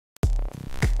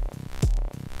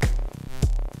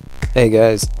Hey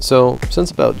guys, so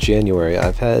since about January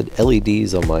I've had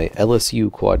LEDs on my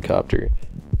LSU quadcopter.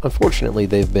 Unfortunately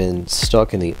they've been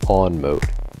stuck in the on mode.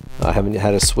 I haven't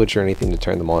had a switch or anything to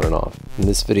turn them on and off. In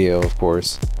this video, of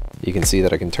course, you can see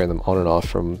that I can turn them on and off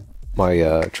from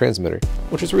my transmitter,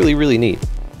 which is really neat.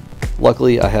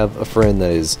 Luckily I have a friend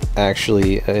that is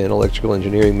actually an electrical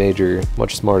engineering major,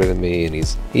 much smarter than me,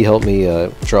 and he helped me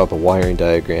draw up a wiring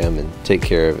diagram and take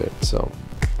care of it, so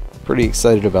pretty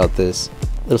excited about this.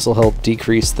 This will help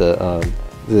decrease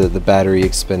the battery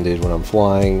expended when I'm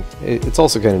flying. It's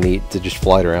also kind of neat to just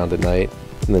fly it around at night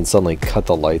and then suddenly cut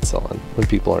the lights on when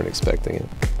people aren't expecting it.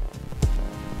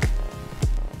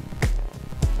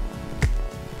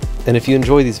 And if you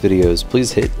enjoy these videos,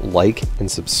 please hit like and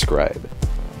subscribe.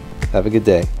 Have a good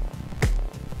day.